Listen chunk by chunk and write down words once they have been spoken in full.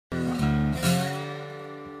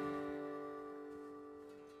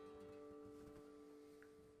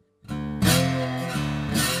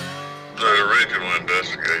original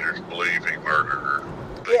investigators believe he murdered her.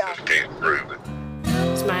 They just can't prove it.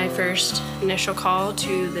 It's my first initial call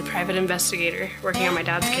to the private investigator working on my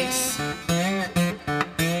dad's case.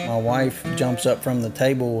 My wife jumps up from the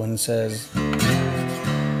table and says,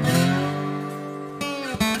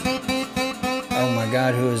 "Oh my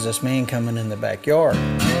God, who is this man coming in the backyard?"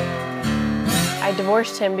 I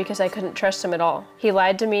divorced him because I couldn't trust him at all. He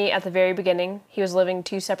lied to me at the very beginning. He was living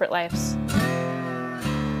 2 separate lives.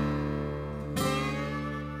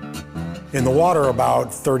 In the water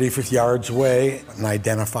about 30, 50 yards away, and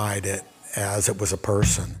identified it as it was a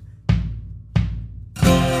person.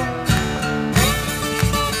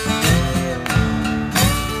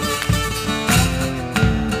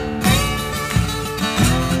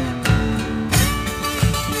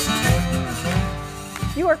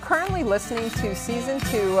 You are currently listening to Season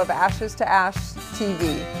 2 of Ashes to Ash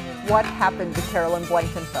TV, What Happened to Carolyn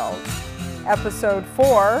Blankenfeld? Episode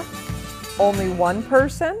 4, Only One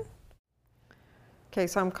Person? Okay,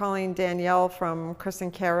 so I'm calling Danielle from Chris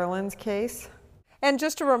and Carolyn's case. And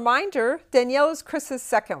just a reminder, Danielle is Chris's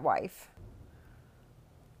second wife.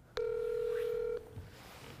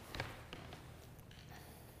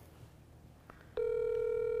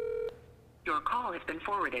 Your call has been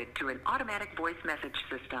forwarded to an automatic voice message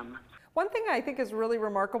system. One thing I think is really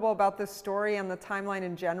remarkable about this story and the timeline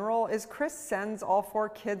in general is Chris sends all 4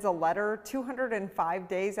 kids a letter 205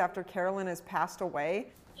 days after Carolyn has passed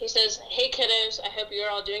away. He says, "Hey kiddos, I hope you're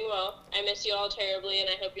all doing well. I miss you all terribly and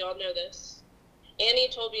I hope you all know this. Annie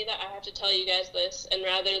told me that I have to tell you guys this, and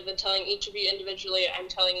rather than telling each of you individually, I'm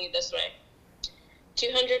telling you this way.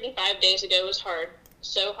 205 days ago was hard,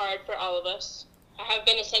 so hard for all of us. I have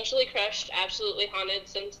been essentially crushed, absolutely haunted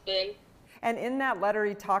since then." And in that letter,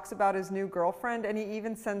 he talks about his new girlfriend, and he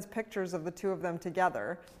even sends pictures of the 2 of them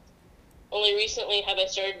together. Only recently have I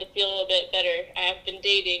started to feel a bit better. I have been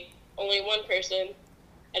dating only one person.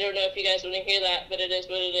 I don't know if you guys want to hear that, but it is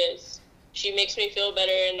what it is. She makes me feel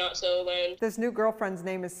better and not so alone. This new girlfriend's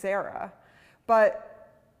name is Sarah.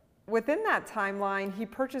 But within that timeline, he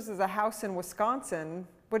purchases a house in Wisconsin,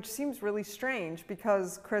 which seems really strange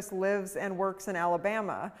because Chris lives and works in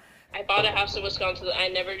Alabama. I bought a house in Wisconsin that I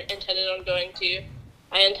never intended on going to.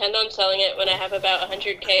 I intend on selling it when I have about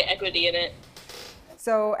 100K equity in it.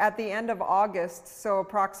 So at the end of August, so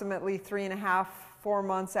approximately 3.5, 4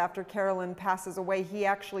 months after Carolyn passes away, he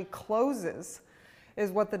actually closes,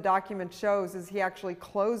 is what the document shows, is he actually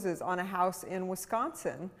closes on a house in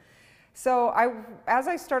Wisconsin. So as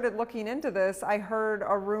I started looking into this, I heard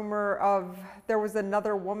a rumor of there was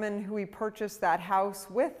another woman who he purchased that house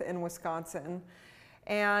with in Wisconsin.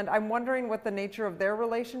 And I'm wondering what the nature of their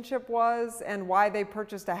relationship was and why they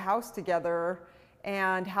purchased a house together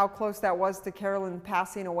and how close that was to Carolyn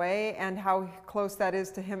passing away and how close that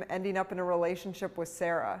is to him ending up in a relationship with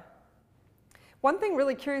Sarah. One thing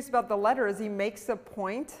really curious about the letter is he makes a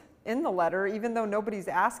point in the letter, even though nobody's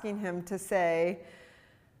asking him, to say,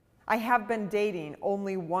 "I have been dating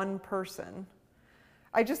only one person."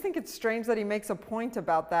 I just think it's strange that he makes a point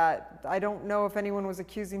about that. I don't know if anyone was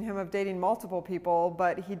accusing him of dating multiple people,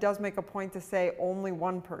 but he does make a point to say only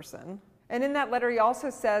one person. And in that letter, he also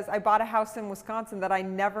says, "I bought a house in Wisconsin that I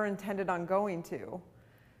never intended on going to."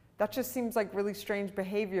 That just seems like really strange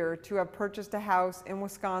behavior, to have purchased a house in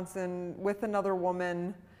Wisconsin with another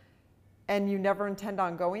woman and you never intend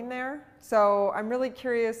on going there. So I'm really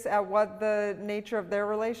curious at what the nature of their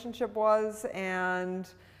relationship was, and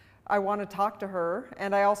I want to talk to her,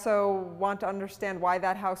 and I also want to understand why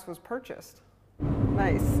that house was purchased.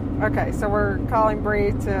 Nice. Okay, so we're calling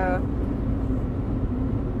Bree to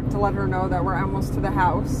let her know that we're almost to the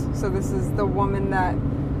house. So this is the woman that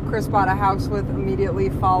Chris bought a house with immediately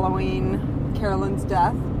following Carolyn's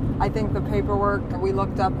death. I think the paperwork we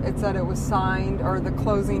looked up, it said it was signed, or the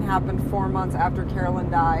closing happened 4 months after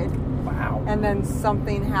Carolyn died. Wow. And then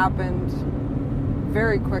something happened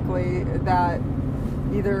very quickly that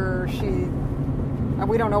either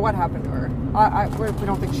we don't know what happened to her. We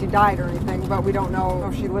don't think she died or anything, but we don't know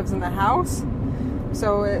if she lives in the house.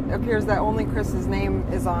 So it appears that only Chris's name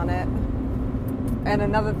is on it. And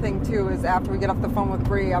another thing too is after we get off the phone with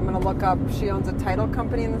Bree, I'm going to look up, she owns a title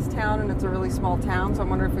company in this town, and it's a really small town, so I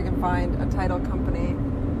wonder if we can find a title company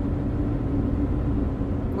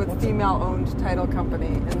with female-owned title company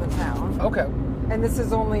in the town. Okay. And this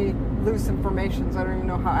is only loose information, so I don't even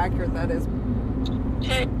know how accurate that is.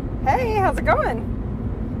 Hey, how's it going?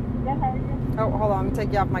 Good, how are you? Oh, hold on, I'm going to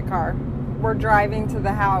take you off my car. We're driving to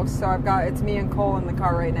the house, so it's me and Cole in the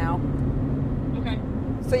car right now. Okay.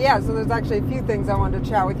 So there's actually a few things I wanted to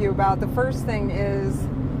chat with you about. The first thing is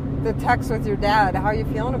the text with your dad. How are you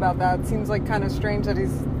feeling about that? It seems like kind of strange that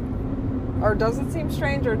he's Or does it seem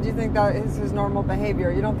strange, or do you think that is his normal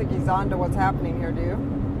behavior? You don't think he's on to what's happening here, do you?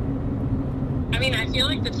 I mean, I feel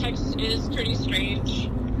like the text is pretty strange.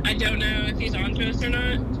 I don't know if he's on to us or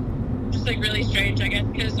not. Just, like, really strange, I guess,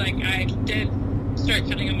 because, like, I did start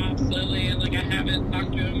cutting him off slowly, and, like, I haven't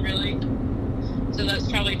talked to him, really. So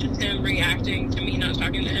that's probably just him reacting to me not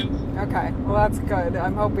talking to him. Okay, well, that's good.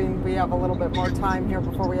 I'm hoping we have a little bit more time here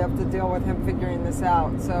before we have to deal with him figuring this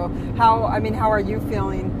out. So how are you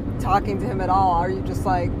feeling talking to him at all? Are you just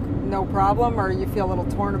like, no problem, or you feel a little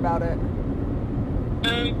torn about it?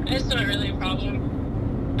 It's not really a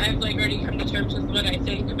problem. I've, like, already come to terms with what I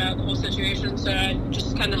think about the whole situation, so I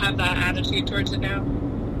just kind of have that attitude towards it now.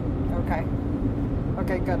 Okay.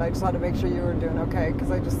 Okay, good. I just had to make sure you were doing okay, because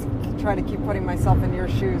I just try to keep putting myself in your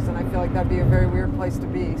shoes, and I feel like that'd be a very weird place to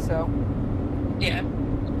be, so. Yeah.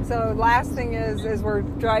 So last thing is we're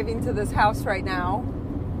driving to this house right now.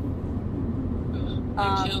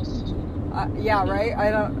 Chills. Yeah, right?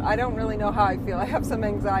 I don't really know how I feel. I have some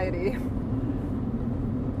anxiety.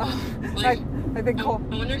 Like, I think I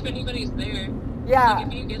wonder if anybody's there. Yeah. Like,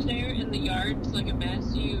 if you get there and the yard's, like, a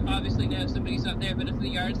mess, you obviously know somebody's not there, but if the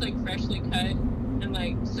yard's, like, freshly cut and,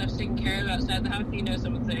 like, stuff's taken care of outside the house, you know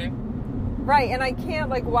someone's there. Right, and I can't,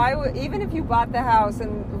 like, why would, even if you bought the house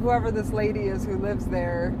and whoever this lady is who lives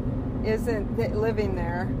there isn't living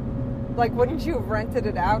there, like, wouldn't you have rented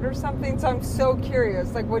it out or something? So I'm so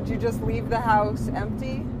curious, like, would you just leave the house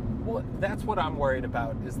empty? Well, that's what I'm worried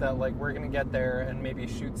about, is that, like, we're going to get there and maybe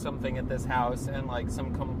shoot something at this house, and, like,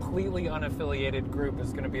 some completely unaffiliated group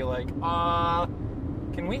is going to be like,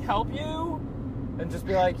 can we help you? And just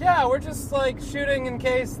be like, yeah, we're just, like, shooting in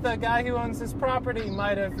case the guy who owns this property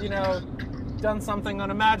might have, you know, done something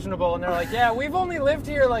unimaginable. And they're like, yeah, we've only lived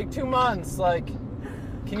here, like, 2 months. Like,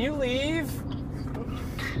 can you leave?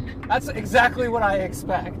 That's exactly what I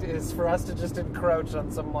expect, is for us to just encroach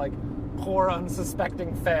on some, like, poor,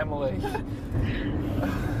 unsuspecting family.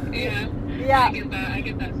 Yeah. I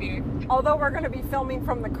get that fear. Although we're going to be filming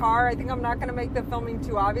from the car, I think I'm not going to make the filming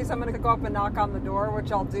too obvious. I'm going to go up and knock on the door,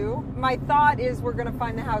 which I'll do. My thought is we're going to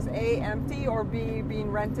find the house A, empty, or B,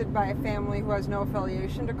 being rented by a family who has no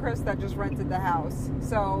affiliation to Chris that just rented the house.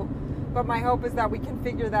 So, but my hope is that we can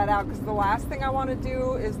figure that out, because the last thing I want to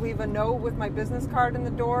do is leave a note with my business card in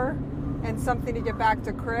the door and something to get back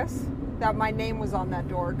to Chris that my name was on that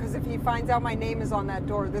door. Because if he finds out my name is on that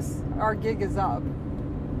door, our gig is up.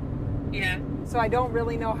 Yeah. So I don't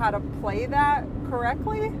really know how to play that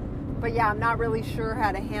correctly. But yeah, I'm not really sure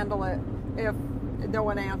how to handle it if no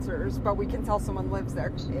one answers, but we can tell someone lives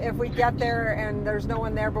there. If we get there and there's no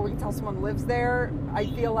one there, but we can tell someone lives there, I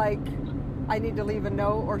feel like I need to leave a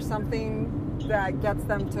note or something that gets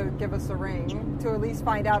them to give us a ring to at least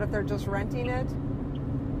find out if they're just renting it.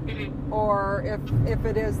 Or if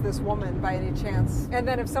it is this woman by any chance. And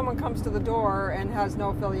then if someone comes to the door and has no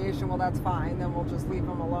affiliation, well, that's fine. Then we'll just leave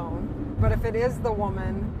them alone. But if it is the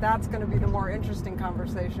woman, that's going to be the more interesting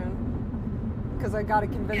conversation, because I got to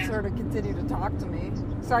convince her to continue to talk to me.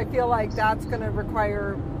 So I feel like that's going to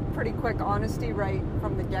require pretty quick honesty right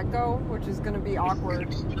from the get-go, which is going to be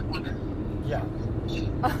awkward. Yeah.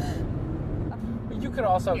 You could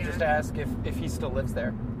also just ask if he still lives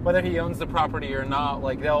there. Whether he owns the property or not,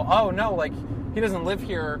 like, they'll, oh, no, like, he doesn't live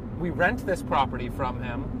here. We rent this property from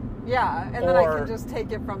him. Yeah, and then I can just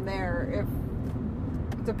take it from there,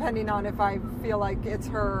 depending on if I feel like it's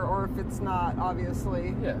her or if it's not,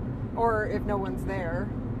 obviously. Yeah. Or if no one's there.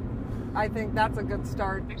 I think that's a good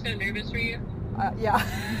start. I'm so nervous for you. Yeah.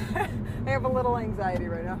 I have a little anxiety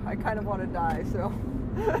right now. I kind of want to die, so.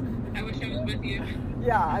 I wish I was with you.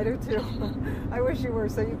 Yeah, I do too. I wish you were,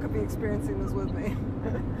 so you could be experiencing this with me.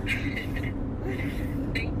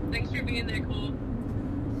 Thanks for being there, Cole.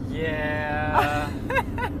 Yeah.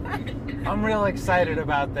 I'm real excited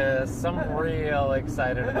about this. I'm real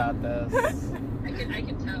excited about this. I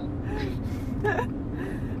can tell.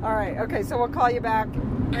 All right. Okay, so we'll call you back.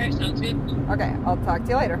 All right, sounds good. Okay, I'll talk to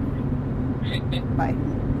you later. All right, Bye.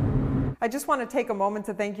 I just want to take a moment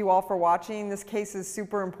to thank you all for watching. This case is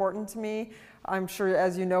super important to me. I'm sure,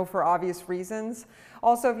 as you know, for obvious reasons.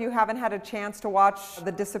 Also, if you haven't had a chance to watch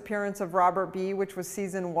The Disappearance of Robert B., which was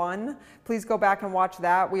season 1, please go back and watch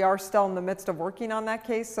that. We are still in the midst of working on that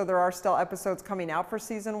case, so there are still episodes coming out for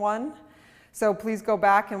season 1. So please go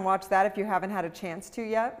back and watch that if you haven't had a chance to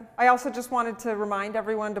yet. I also just wanted to remind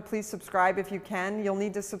everyone to please subscribe if you can. You'll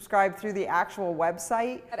need to subscribe through the actual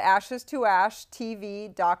website at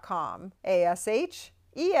ashes2ashtv.com.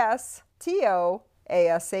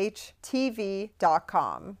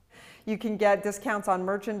 ASHESTOASHTV.com. You can get discounts on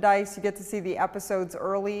merchandise. You get to see the episodes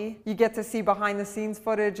early. You get to see behind the scenes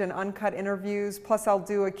footage and uncut interviews. Plus I'll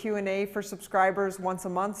do a Q&A for subscribers once a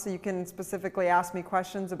month so you can specifically ask me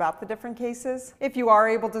questions about the different cases. If you are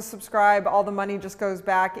able to subscribe, all the money just goes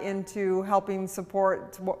back into helping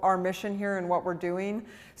support our mission here and what we're doing.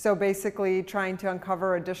 So basically trying to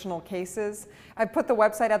uncover additional cases. I've put the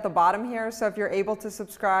website at the bottom here, so if you're able to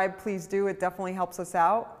subscribe, please do. It definitely helps us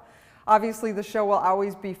out. Obviously, the show will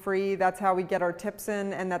always be free. That's how we get our tips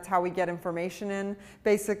in, and that's how we get information in.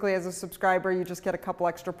 Basically, as a subscriber, you just get a couple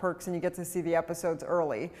extra perks and you get to see the episodes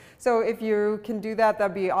early. So if you can do that,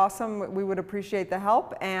 that'd be awesome. We would appreciate the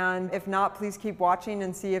help. And if not, please keep watching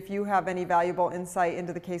and see if you have any valuable insight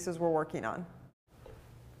into the cases we're working on.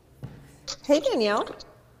 Hey, Danielle.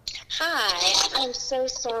 Hi, I'm so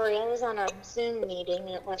sorry. I was on a Zoom meeting and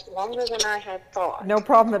it went longer than I had thought. No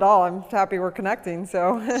problem at all. I'm happy we're connecting,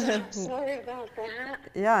 so. Sorry about that.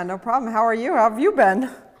 Yeah, no problem. How are you? How have you been?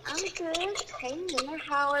 I'm good. Hey, Nina,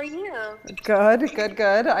 how are you? Good, good,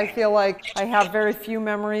 good. I feel like I have very few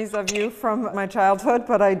memories of you from my childhood,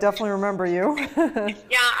 but I definitely remember you.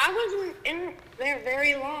 Yeah, I wasn't in there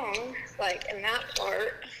very long, like in that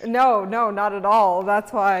part. No, not at all.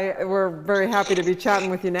 That's why we're very happy to be chatting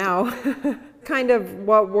with you now. Kind of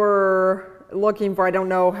what we're looking for, I don't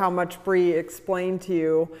know how much Bree explained to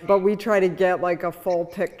you, but we try to get like a full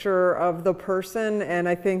picture of the person, and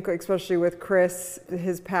I think especially with Chris,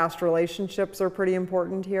 his past relationships are pretty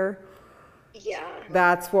important here. Yeah.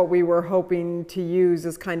 That's what we were hoping to use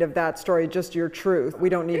is kind of that story, just your truth. We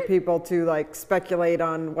don't need people to like speculate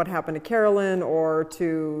on what happened to Carolyn or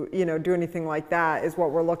to, you know, do anything like that. Is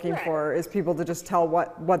what we're looking for, is people to just tell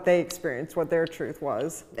what they experienced, what their truth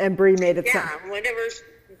was. And Bree made it Yeah, whatever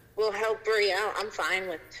will help Bree out, I'm fine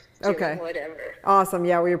with doing whatever. Awesome.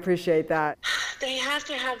 Yeah, we appreciate that. They have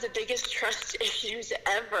to have the biggest trust issues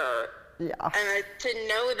ever. Yeah. And to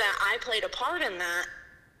know that I played a part in that,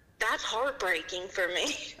 that's heartbreaking for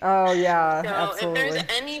me. Oh, yeah, so absolutely. if there's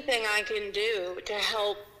anything I can do to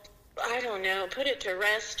help, I don't know, put it to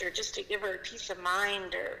rest or just to give her a peace of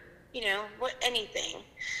mind or, you know, anything.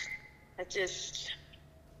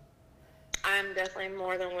 I'm definitely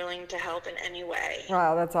more than willing to help in any way.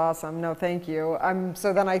 Wow, that's awesome. No, thank you.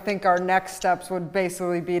 So then I think our next steps would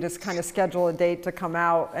basically be to kind of schedule a date to come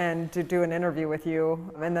out and to do an interview with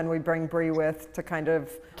you. And then we bring Bree with to kind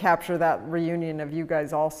of capture that reunion of you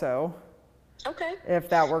guys also. Okay. If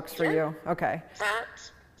that works for you. Okay.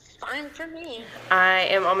 That's fine for me. I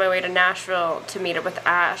am on my way to Nashville to meet up with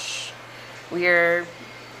Ash. We're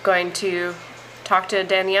going to talk to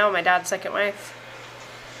Danielle, my dad's second wife.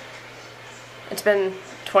 It's been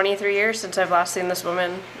 23 years since I've last seen this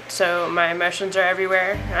woman, so my emotions are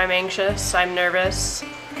everywhere. I'm anxious, I'm nervous,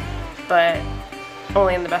 but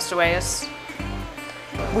only in the best of ways.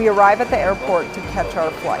 We arrive at the airport to catch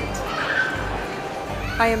our flight.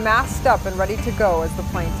 I am masked up and ready to go as the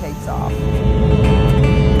plane takes off.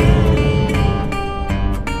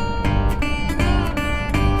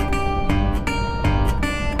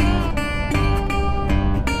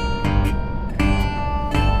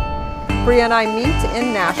 Bree and I meet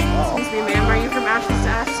in Nashville. Excuse me, ma'am, are you from Ashes to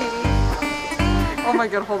Ash TV? Oh my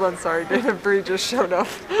god, hold on, sorry, Dave. Bree just showed up.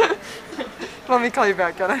 Let me call you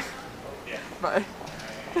back, can I? Yeah. Bye.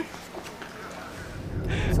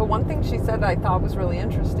 So one thing she said that I thought was really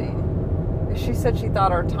interesting is she said she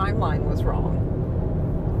thought our timeline was wrong.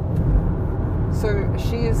 So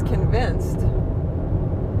she is convinced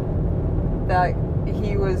that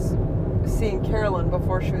he was seeing Carolyn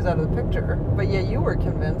before she was out of the picture, but yet you were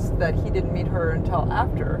convinced that he didn't meet her until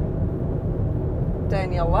after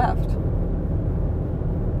Danielle left.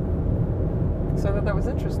 So I thought that was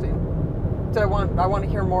interesting. So I want to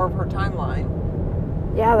hear more of her timeline.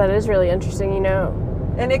 Yeah, that is really interesting, you know.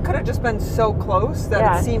 And it could have just been so close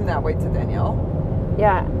that it seemed that way to Danielle.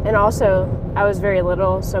 Yeah, and also I was very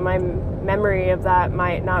little, so my memory of that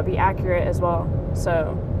might not be accurate as well.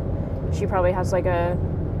 So she probably has like a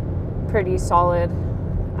pretty solid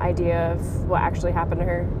idea of what actually happened to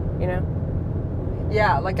her, you know?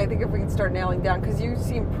 Yeah, like I think if we can start nailing down, because you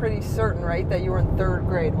seem pretty certain, right, that you were in 3rd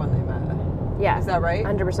grade when they met. Yeah. Is that right?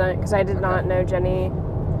 100%, because I did not know Jenny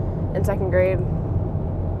in 2nd grade.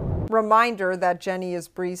 Reminder that Jenny is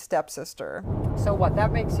Bree's stepsister. So what,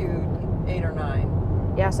 that makes you 8 or 9?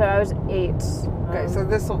 Yeah, so I was 8. Okay, so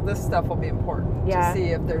this stuff will be important to see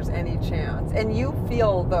if there's any chance. And you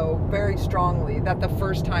feel, though, very strongly that the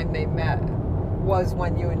first time they met was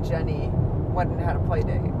when you and Jenny went and had a play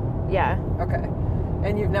date. Yeah. Okay.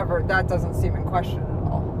 And you've never, that doesn't seem in question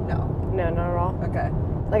at all? No. No, not at all. Okay.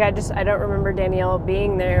 Like I don't remember Danielle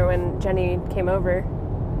being there when Jenny came over.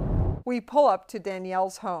 We pull up to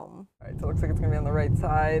Danielle's home. All right, so it looks like it's gonna be on the right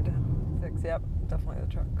side. 6, yep, definitely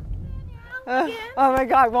the truck. Oh my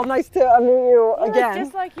God, well, nice to meet you again.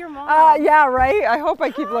 Just like your mom. Yeah, right? I hope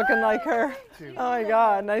I keep looking like her. Oh my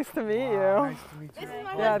God, nice to meet you. Nice to meet you.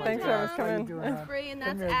 Yeah, thanks for coming. Free, and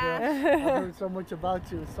Come that's here, Ash. I've heard so much about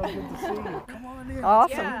you. It's so good to see you. Come on in.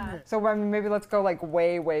 Awesome. Yeah. So I mean, maybe let's go like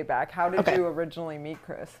way, way back. How did you originally meet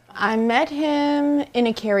Chris? I met him in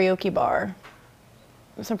a karaoke bar,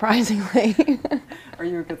 surprisingly. Are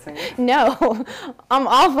you a good singer? No, I'm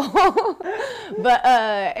awful.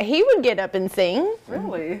 But he would get up and sing.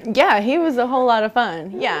 Really? Yeah, he was a whole lot of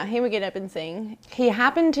fun. Yeah, he would get up and sing. He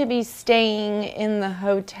happened to be staying in the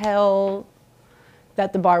hotel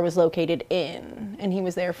that the bar was located in, and he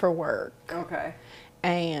was there for work. Okay.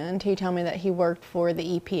 And he told me that he worked for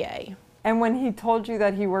the EPA. And when he told you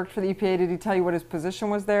that he worked for the EPA, did he tell you what his position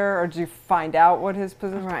was there, or did you find out what his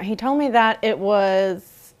position was? Right, he told me that it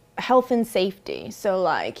was health and safety. So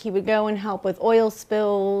like he would go and help with oil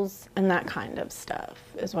spills and that kind of stuff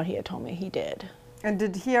is what he had told me he did. And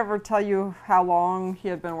did he ever tell you how long he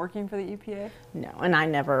had been working for the EPA? No, and I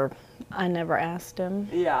never asked him.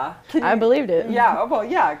 Yeah. I believed it. Yeah, well,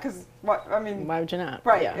 yeah, because, I mean... Why would you not?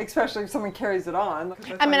 Right, Yeah. Especially if someone carries it on.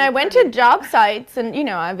 I mean, I went to job sites and, you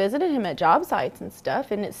know, I visited him at job sites and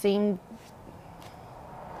stuff, and it seemed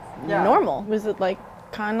normal. Was it like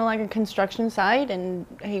kind of like a construction site, and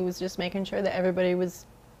he was just making sure that everybody was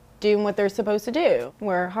doing what they're supposed to do.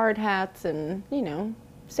 Wear hard hats and, you know,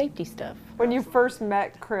 safety stuff. When you first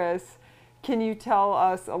met Chris, can you tell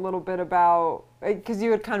us a little bit about, because you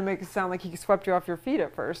would kind of make it sound like he swept you off your feet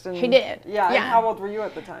at first. And He did. Yeah, Yeah. and how old were you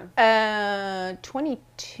at the time?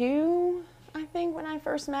 22, I think, when I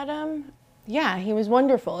first met him. Yeah, he was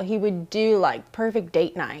wonderful. He would do like perfect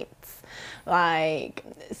date nights, like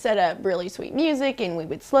set up really sweet music, and we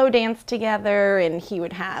would slow dance together, and he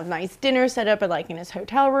would have nice dinner set up like in his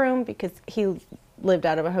hotel room because he lived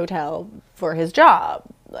out of a hotel for his job.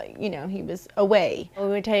 Like, you know, he was away. We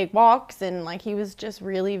would take walks, and like he was just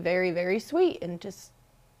really very, very sweet, and just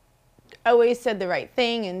always said the right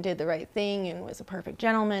thing and did the right thing, and was a perfect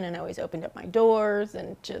gentleman, and always opened up my doors,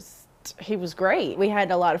 and just, he was great. We had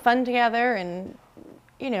a lot of fun together, and,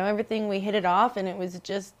 you know, everything, we hit it off, and it was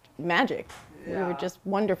just magic. We were just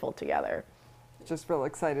wonderful together. Just real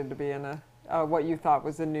excited to be in a what you thought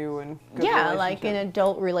was a new and good relationship. Like an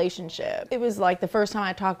adult relationship. It was like the first time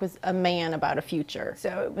I talked with a man about a future.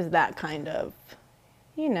 So it was that kind of,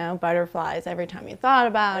 you know, butterflies every time you thought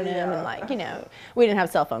about him. And like, you know, we didn't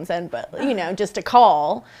have cell phones then, but, you know, just to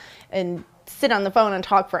call and sit on the phone and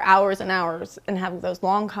talk for hours and hours and have those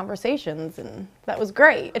long conversations, and that was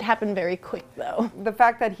great. It happened very quick though. The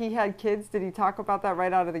fact that he had kids, did he talk about that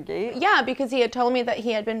right out of the gate? Yeah, because he had told me that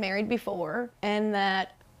he had been married before, and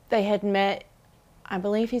that they had met, I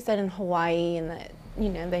believe he said in Hawaii, and that, you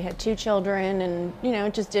know, they had 2 children, and, you know,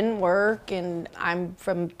 it just didn't work, and I'm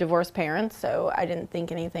from divorced parents, so I didn't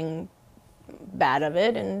think anything bad of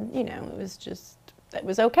it, and, you know, it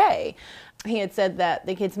was okay. He had said that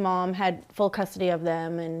the kid's mom had full custody of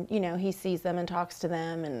them, and, you know, he sees them and talks to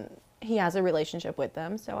them, and he has a relationship with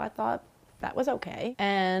them, so I thought that was okay.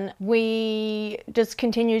 And we just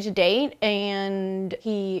continued to date, and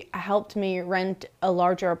he helped me rent a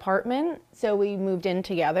larger apartment, so we moved in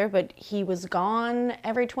together, but he was gone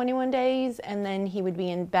every 21 days, and then he would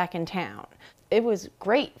be back in town. It was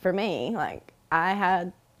great for me. Like, I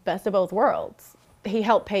had best of both worlds. He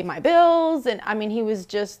helped pay my bills, and I mean, he was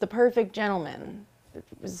just the perfect gentleman.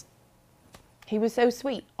 He was so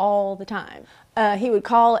sweet all the time. He would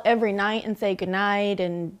call every night and say goodnight,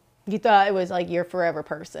 and you thought it was like your forever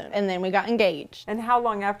person. And then we got engaged. And how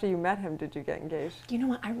long after you met him did you get engaged? You know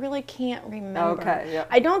what, I really can't remember. Okay, yeah.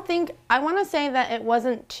 I don't think, I want to say that it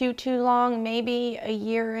wasn't too long, maybe a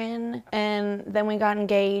year in, and then we got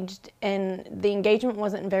engaged, and the engagement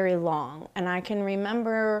wasn't very long. And I can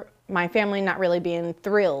remember my family not really being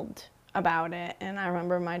thrilled about it. And I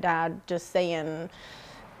remember my dad just saying,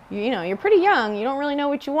 you know, you're pretty young, you don't really know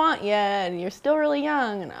what you want yet, and you're still really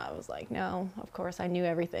young. And I was like, no, of course I knew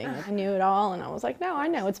everything. I knew it all, and I was like, no, I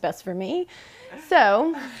know what's best for me.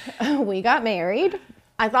 So we got married.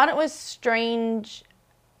 I thought it was strange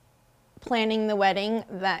planning the wedding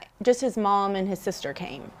that just his mom and his sister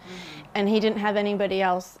came. And he didn't have anybody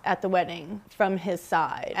else at the wedding from his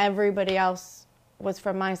side. Everybody else was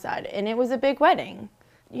from my side, and it was a big wedding.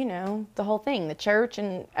 You know, the whole thing, the church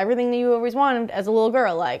and everything that you always wanted as a little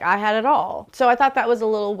girl, like I had it all. So I thought that was a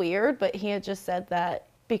little weird, but he had just said that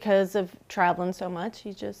because of traveling so much,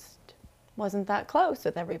 he just wasn't that close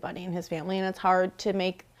with everybody in his family, and it's hard to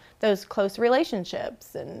make those close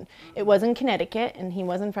relationships. And it was in Connecticut, and he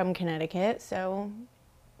wasn't from Connecticut, so,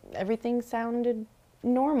 everything sounded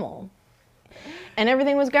normal. And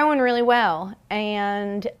everything was going really well.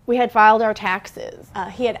 And we had filed our taxes.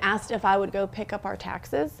 He had asked if I would go pick up our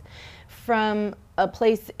taxes from a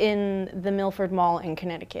place in the Milford Mall in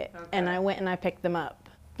Connecticut. Okay. And I went and I picked them up.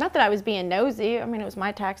 Not that I was being nosy, I mean, it was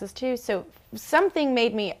my taxes too. So something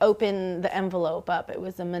made me open the envelope up. It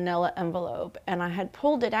was a manila envelope. And I had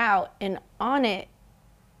pulled it out, and on it,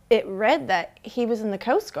 it read that he was in the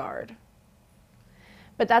Coast Guard.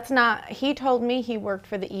 But that's not, he told me he worked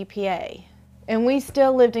for the EPA. And we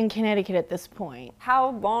still lived in Connecticut at this point.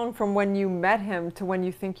 How long from when you met him to when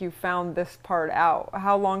you think you found this part out?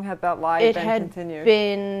 How long had that lie been continued? It had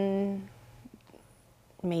been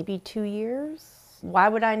maybe 2 years. Why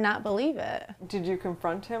would I not believe it? Did you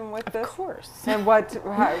confront him with this? Of course. And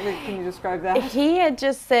can you describe that? He had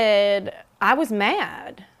just said, I was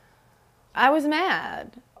mad. I was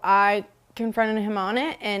mad. I confronted him on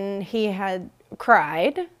it, and he had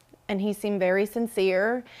cried, and he seemed very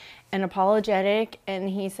sincere and apologetic, and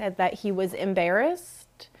he said that he was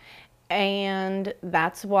embarrassed, and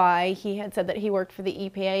that's why he had said that he worked for the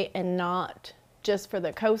EPA and not just for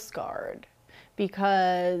the Coast Guard,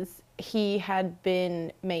 because he had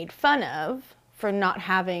been made fun of for not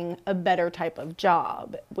having a better type of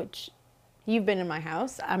job, which you've been in my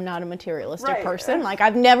house. I'm not a materialistic person. Like,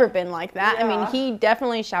 I've never been like that. Yeah. I mean, he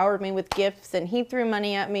definitely showered me with gifts, and he threw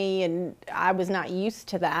money at me, and I was not used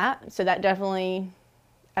to that. So that definitely,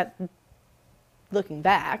 looking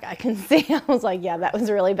back, I can see, I was like, yeah, that was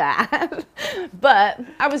really bad. But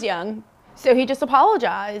I was young. So he just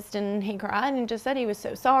apologized, and he cried and just said he was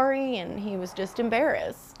so sorry, and he was just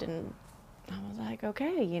embarrassed. And I was like,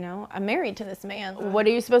 okay, you know, I'm married to this man. What are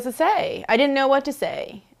you supposed to say? I didn't know what to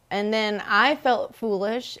say. And then I felt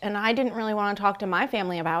foolish, and I didn't really want to talk to my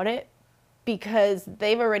family about it because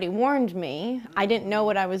they've already warned me. I didn't know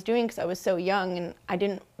what I was doing because I was so young, and I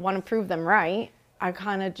didn't want to prove them right. I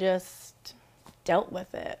kind of just dealt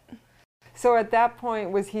with it. So at that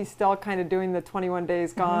point, was he still kind of doing the 21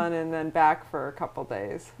 days gone and then back for a couple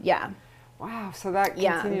days? Yeah. Wow, so that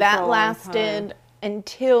continued for a long that lasted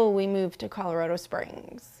until we moved to Colorado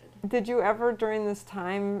Springs. Did you ever during this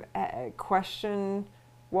time question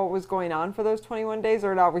what was going on for those 21 days,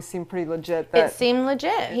 or it always seemed pretty legit? It seemed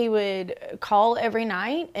legit. He would call every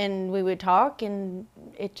night, and we would talk, and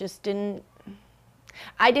it just didn't...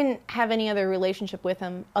 I didn't have any other relationship with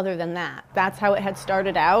him other than that. That's how it had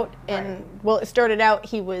started out. And well, it started out,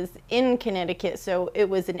 he was in Connecticut, so it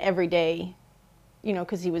was an everyday, you know,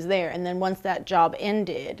 because he was there. And then once that job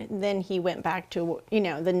ended, then he went back to, you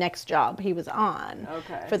know, the next job he was on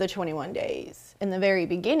for the 21 days. In the very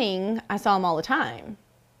beginning, I saw him all the time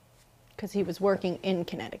because he was working in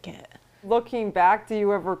Connecticut. Looking back, do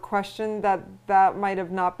you ever question that that might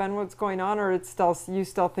have not been what's going on, or it's still, you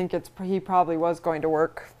still think he probably was going to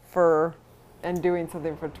work for and doing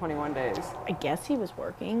something for 21 days? I guess he was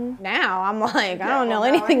working. Now I'm like, I don't know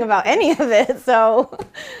anything about any of it, so.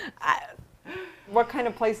 What kind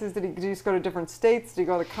of places did he just go to different states? Did he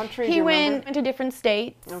go to the country? He went to different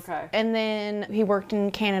states. Okay. And then he worked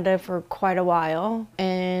in Canada for quite a while.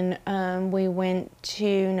 And we went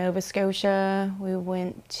to Nova Scotia. We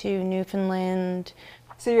went to Newfoundland.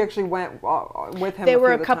 So you actually went with him? There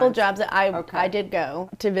were a couple jobs that I did go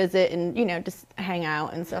to visit and, you know, just hang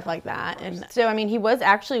out and stuff like that. And so, I mean, he was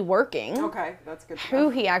actually working. Okay, that's good. Who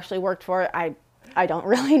he actually worked for, I don't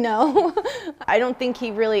really know. I don't think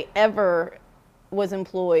he really ever was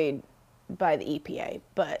employed by the EPA,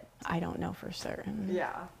 but I don't know for certain.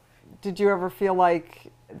 Yeah. Did you ever feel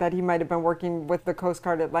like that he might have been working with the Coast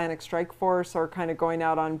Guard Atlantic Strike Force, or kind of going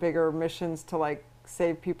out on bigger missions to like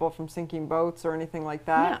save people from sinking boats or anything like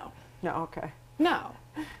that? No. No, okay. No.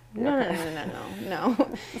 No.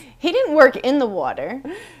 He didn't work in the water.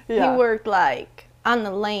 Yeah. He worked like on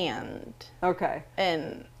the land. Okay.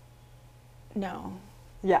 And no.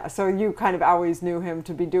 Yeah, so you kind of always knew him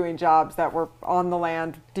to be doing jobs that were on the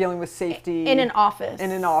land, dealing with safety. In an office.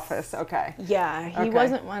 In an office, okay. Yeah, he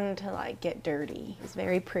wasn't one to like get dirty. He was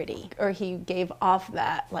very pretty. Or he gave off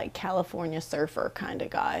that like California surfer kind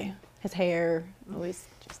of guy. His hair, always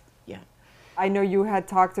just, yeah. I know you had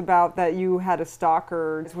talked about that you had a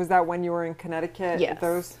stalker. Was that when you were in Connecticut?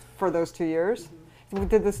 Yes. For those 2 years?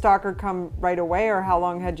 Did the stalker come right away, or how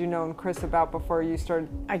long had you known Chris about before you started?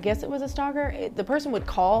 I guess it was a stalker. The person would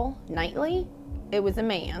call nightly. It was a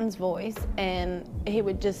man's voice, and he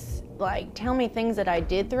would just like tell me things that I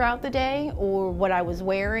did throughout the day or what I was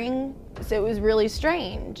wearing. So it was really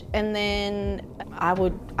strange. And then I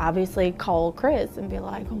would obviously call Chris and be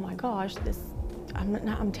like, oh my gosh,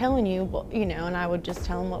 I'm telling you, you know, and I would just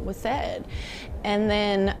tell him what was said. And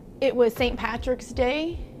then it was St. Patrick's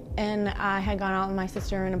Day. and I had gone out with my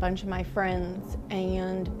sister and a bunch of my friends,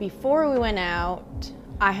 and before we went out,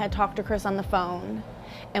 I had talked to Chris on the phone,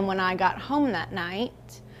 and when I got home that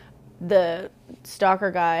night, the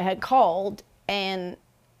stalker guy had called, and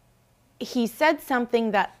he said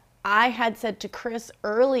something that I had said to Chris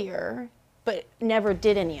earlier, but never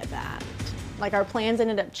did any of that. Like, our plans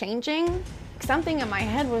ended up changing. Something in my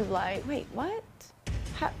head was like, wait, what?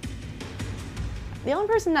 The only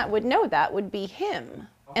person that would know that would be him.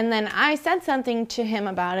 And then I said something to him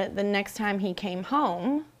about it the next time he came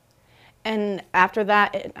home. And after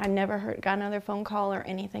that, I never got another phone call or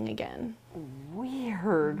anything again.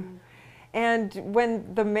 Weird. And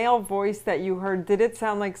when the male voice that you heard, did it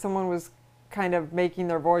sound like someone was kind of making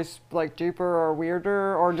their voice like deeper or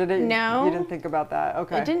weirder, or did it? No. You didn't think about that?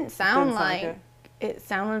 Okay. It didn't sound like it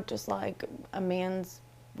sounded just like a man's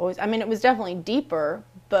voice. I mean, it was definitely deeper,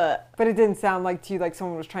 but it didn't sound like to you like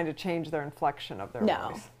someone was trying to change their inflection of their No.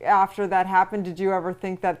 voice. After that happened, did you ever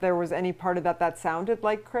think that there was any part of that sounded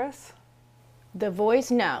like Chris? The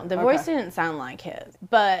voice, no. The voice didn't sound like his,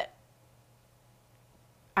 but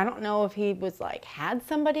I don't know if he was like, had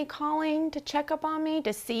somebody calling to check up on me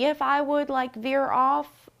to see if I would like veer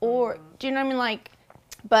off, or do you know what I mean? Like,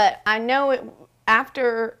 but I know it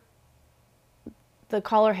after the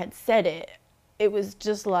caller had said it, it was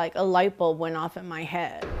just like a light bulb went off in my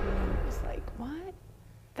head. I was like, what?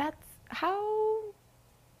 That's how?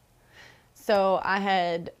 So I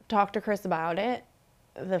had talked to Chris about it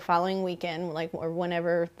the following weekend, like, or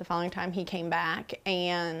whenever the following time he came back,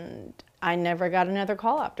 and I never got another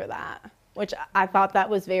call after that, which I thought that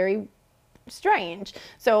was very strange.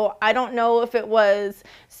 So I don't know if it was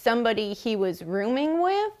somebody he was rooming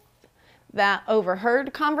with that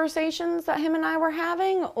overheard conversations that him and I were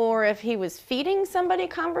having, or if he was feeding somebody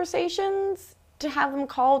conversations to have them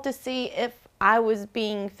call to see if I was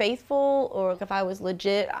being faithful or if I was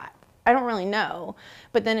legit. I don't really know.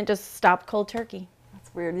 But then it just stopped cold turkey.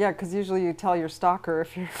 That's weird. Yeah, because usually you tell your stalker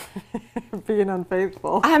if you're being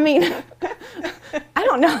unfaithful. I mean, I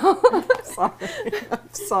don't know.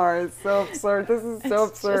 I'm sorry. It's so absurd. This is so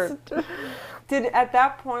absurd. Did, at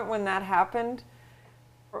that point when that happened,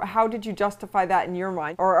 how did you justify that in your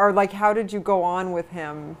mind? Or like, how did you go on with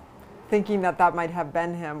him thinking that might have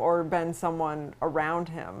been him or been someone around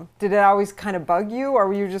him? Did it always kind of bug you, or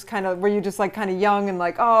were you just kind of young and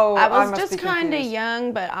like, oh, I was must just be kind of confused?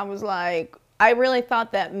 young, but I was like, I really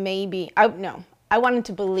thought that maybe, I wanted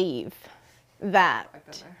to believe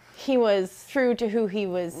that he was true to who he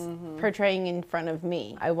was portraying in front of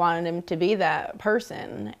me. I wanted him to be that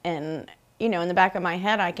person, and you know, in the back of my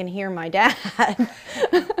head, I can hear my dad.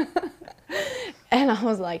 And I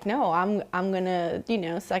was like, no, I'm gonna, you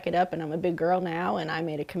know, suck it up, and I'm a big girl now, and I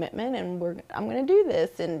made a commitment, and I'm gonna do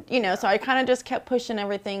this, and you know, so I kind of just kept pushing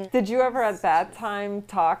everything. Did you ever at that time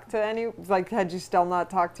talk to any, like, had you still not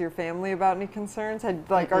talked to your family about any concerns? Or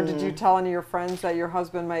did you tell any of your friends that your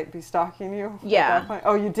husband might be stalking you? Yeah. At that point?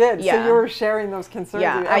 Oh, you did? Yeah. So you were sharing those concerns?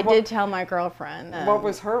 Yeah, I did tell my girlfriend. What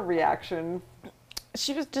was her reaction?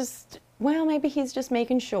 She was just, well, maybe he's just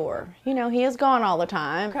making sure. You know, he is gone all the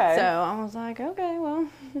time. Okay. So I was like, okay, well.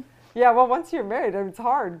 Yeah, well, once you're married, it's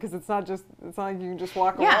hard because it's not like you can just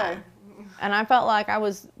walk away. And I felt like I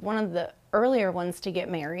was one of the earlier ones to get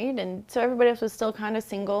married, and so everybody else was still kind of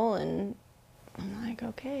single, and I'm like,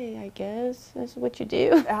 okay, I guess this is what you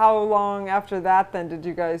do. How long after that then did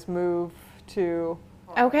you guys move to?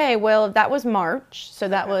 Okay, well, that was March, so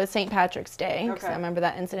that was St. Patrick's Day, because I remember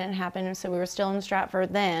that incident happened, so we were still in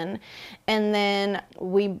Stratford then. And then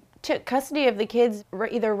we took custody of the kids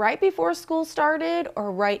either right before school started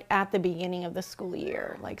or right at the beginning of the school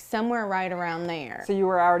year, like somewhere right around there. So you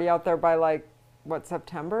were already out there by like, what,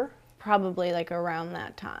 September? Probably like around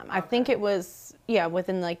that time. I think it was, yeah,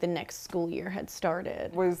 within like the next school year had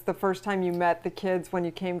started. Was the first time you met the kids when you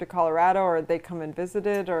came to Colorado, or did they come and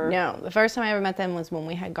visited? Or no, the first time I ever met them was when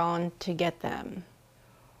we had gone to get them.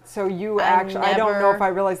 So you actually, I don't know if I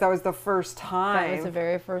realized that was the first time. That was the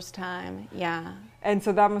very first time, yeah. And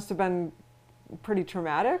so that must have been pretty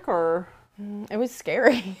traumatic, or? It was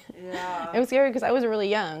scary. Yeah. It was scary because I was really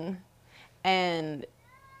young, and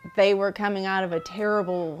they were coming out of a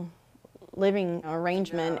terrible living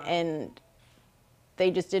arrangement, and they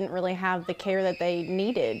just didn't really have the care that they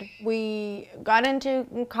needed. We got into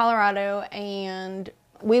Colorado, and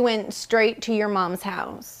we went straight to your mom's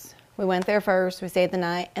house. We went there first, we stayed the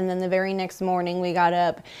night, and then the very next morning we got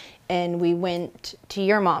up and we went to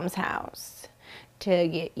your mom's house to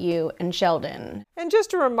get you and Sheldon. And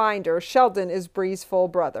just a reminder, Sheldon is Bree's full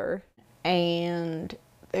brother. And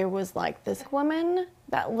there was like this woman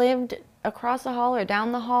that lived across the hall or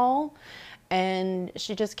down the hall, and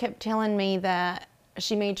she just kept telling me that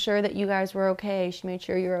she made sure that you guys were okay. She made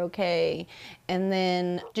sure you were okay. And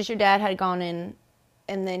then just your dad had gone in,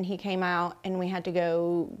 and then he came out, and we had to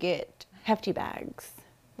go get hefty bags,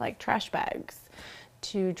 like trash bags,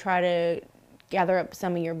 to try to gather up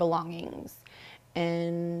some of your belongings.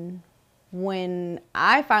 And when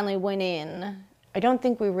I finally went in, I don't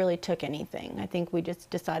think we really took anything. I think we just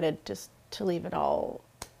decided just to leave it all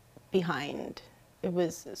behind. It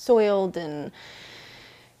was soiled, and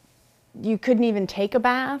you couldn't even take a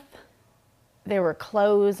bath. There were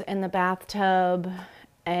clothes in the bathtub,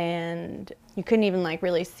 and you couldn't even like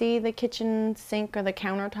really see the kitchen sink or the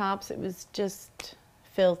countertops. It was just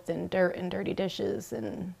filth and dirt and dirty dishes,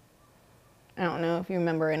 and I don't know if you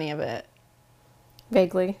remember any of it.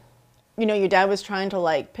 Vaguely. You know, your dad was trying to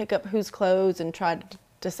like pick up whose clothes and try to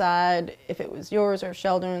decide if it was yours or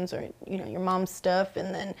Sheldon's or, you know, your mom's stuff.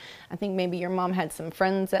 And then I think maybe your mom had some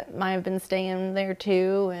friends that might have been staying there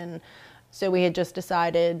too. And so we had just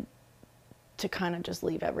decided to kind of just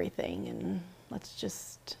leave everything and let's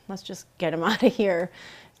just get him out of here.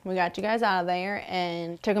 We got you guys out of there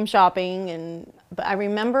and took him shopping. But I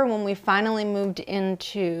remember when we finally moved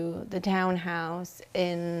into the townhouse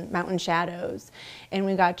in Mountain Shadows and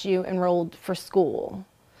we got you enrolled for school.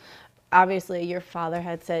 Obviously, your father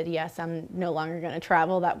had said, yes, I'm no longer going to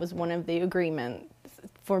travel. That was one of the agreements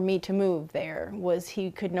for me to move there, was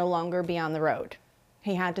he could no longer be on the road.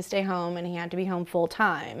 He had to stay home, and he had to be home full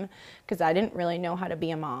time because I didn't really know how to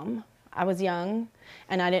be a mom. I was young,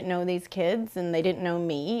 and I didn't know these kids, and they didn't know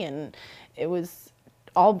me, and it was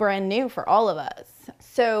all brand new for all of us.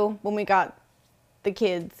 So when we got the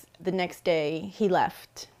kids, the next day he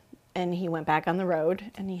left, and he went back on the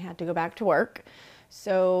road, and he had to go back to work.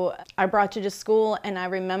 So I brought you to school, and I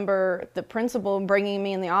remember the principal bringing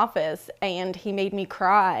me in the office, and he made me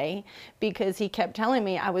cry because he kept telling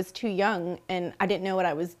me I was too young and I didn't know what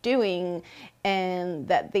I was doing, and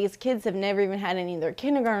that these kids have never even had any of their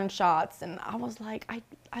kindergarten shots. And I was like,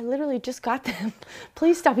 I literally just got them.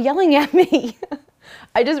 Please stop yelling at me.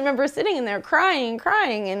 I just remember sitting in there crying,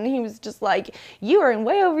 and he was just like, you are in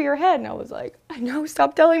way over your head. And I was like, I know,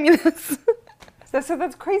 stop telling me this. So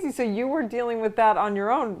that's crazy. So you were dealing with that on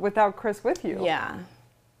your own without Chris with you. Yeah.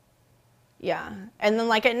 Yeah. And then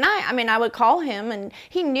like at night, I mean, I would call him and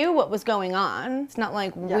he knew what was going on. It's not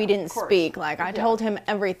like we didn't speak. Like I told him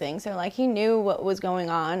everything. So like he knew what was going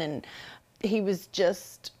on, and he was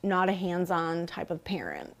just not a hands-on type of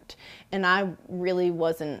parent. And I really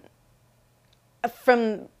wasn't.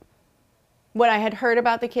 From what I had heard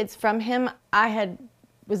about the kids from him,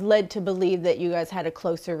 was led to believe that you guys had a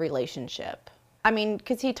closer relationship. I mean,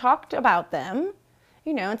 because he talked about them,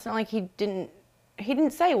 you know, it's not like he didn't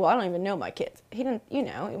say, well, I don't even know my kids. He didn't, you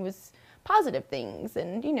know, it was positive things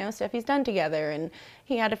and, you know, stuff he's done together. And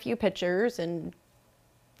he had a few pictures, and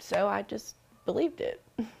so I just believed it.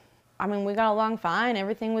 I mean, we got along fine.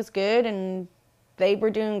 Everything was good, and they were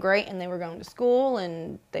doing great, and they were going to school,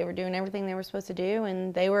 and they were doing everything they were supposed to do,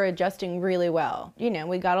 and they were adjusting really well. You know,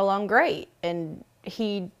 we got along great, and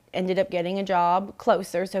he ended up getting a job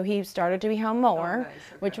closer, so he started to be home more,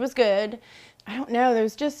 which was good. I don't know,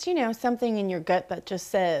 there's just, you know, something in your gut that just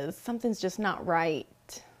says something's just not right.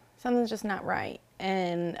 Something's just not right.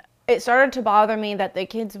 And it started to bother me that the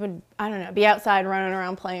kids would, I don't know, be outside running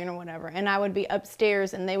around playing or whatever, and I would be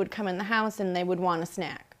upstairs and they would come in the house and they would want a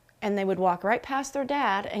snack. And they would walk right past their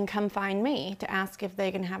dad and come find me to ask if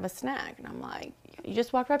they can have a snack. And I'm like, you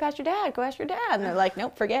just walked right past your dad, go ask your dad. And they're like,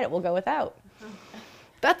 nope, forget it, we'll go without.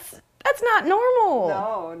 That's not normal.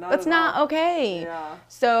 No, that's not okay. Yeah.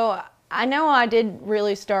 So I know I did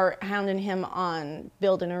really start hounding him on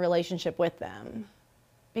building a relationship with them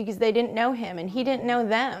because they didn't know him and he didn't know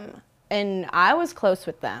them. And I was close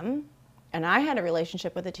with them and I had a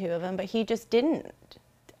relationship with the two of them, but he just didn't.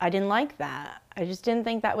 I didn't like that. I just didn't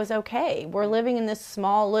think that was okay. We're living in this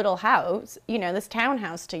small little house, you know, this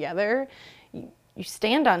townhouse together. You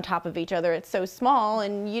stand on top of each other. It's so small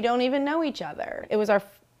and you don't even know each other. It was our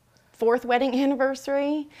 4th wedding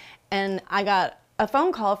anniversary and I got a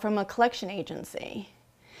phone call from a collection agency,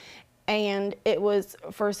 and it was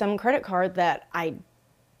for some credit card that I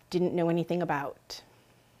didn't know anything about.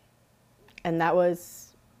 And that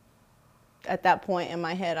was, at that point in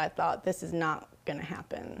my head, I thought, this is not gonna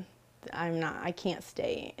happen. I can't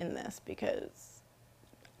stay in this because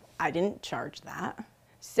I didn't charge that.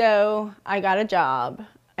 So I got a job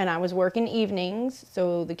and I was working evenings,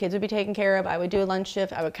 so the kids would be taken care of. I would do a lunch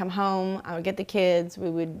shift, I would come home, I would get the kids,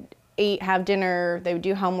 we would eat, have dinner, they would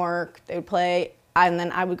do homework, they would play, and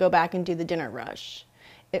then I would go back and do the dinner rush.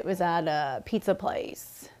 It was at a pizza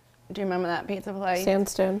place. Do you remember that pizza place?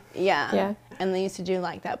 Sandstone. Yeah. Yeah. And they used to do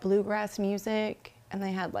like that bluegrass music, and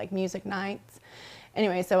they had like music nights.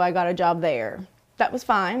 Anyway, so I got a job there. That was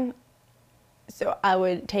fine. So I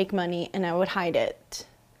would take money and I would hide it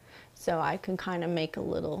so I could kind of make a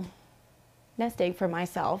little nest egg for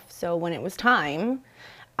myself. So when it was time,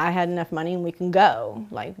 I had enough money and we can go,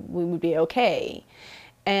 like we would be okay.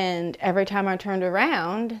 And every time I turned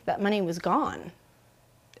around, that money was gone.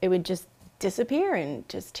 It would just disappear and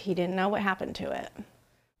just, he didn't know what happened to it.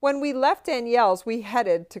 When we left Danielle's, we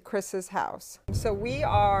headed to Chris's house. So we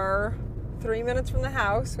are 3 minutes from the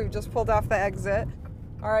house. We've just pulled off the exit.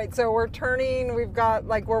 All right, so we're turning, we're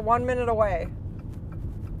 1 minute away.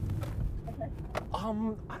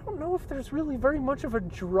 I don't know if there's really very much of a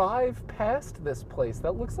drive past this place.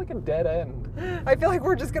 That looks like a dead end. I feel like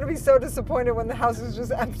we're just gonna be so disappointed when the house is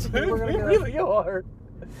just empty. We're gonna You really are.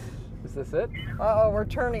 Is this it? Uh-oh, we're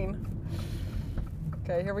turning.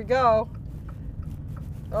 Okay, here we go.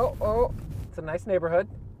 Oh. It's a nice neighborhood.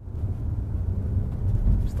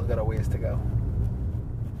 Still got a ways to go.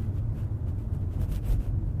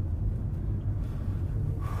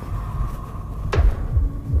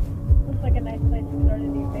 Looks like a nice place to start a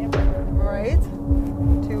new family. All right.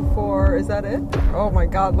 2-4, is that it? Oh my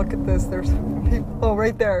God, look at this. There's people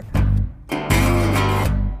right there.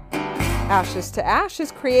 Ashes to Ash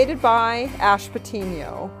is created by Ash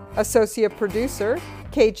Patino. Associate producer,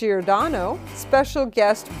 Kate Giordano. Special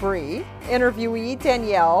guest, Bree. Interviewee,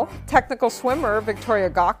 Danielle. Technical swimmer, Victoria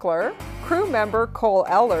Gockler. Crew member, Cole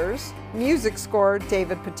Ellers. Music score,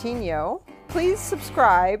 David Patino. Please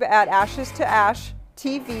subscribe at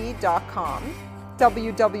ashestoashtv.com.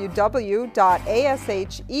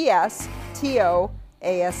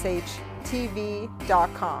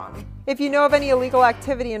 www.ashestostv.com. If you know of any illegal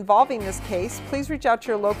activity involving this case, please reach out to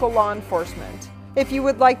your local law enforcement. If you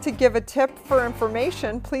would like to give a tip for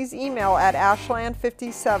information, please email at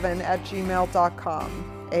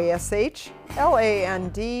ashland57@gmail.com.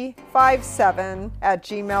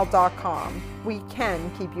 ASHLAND57@gmail.com. We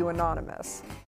can keep you anonymous.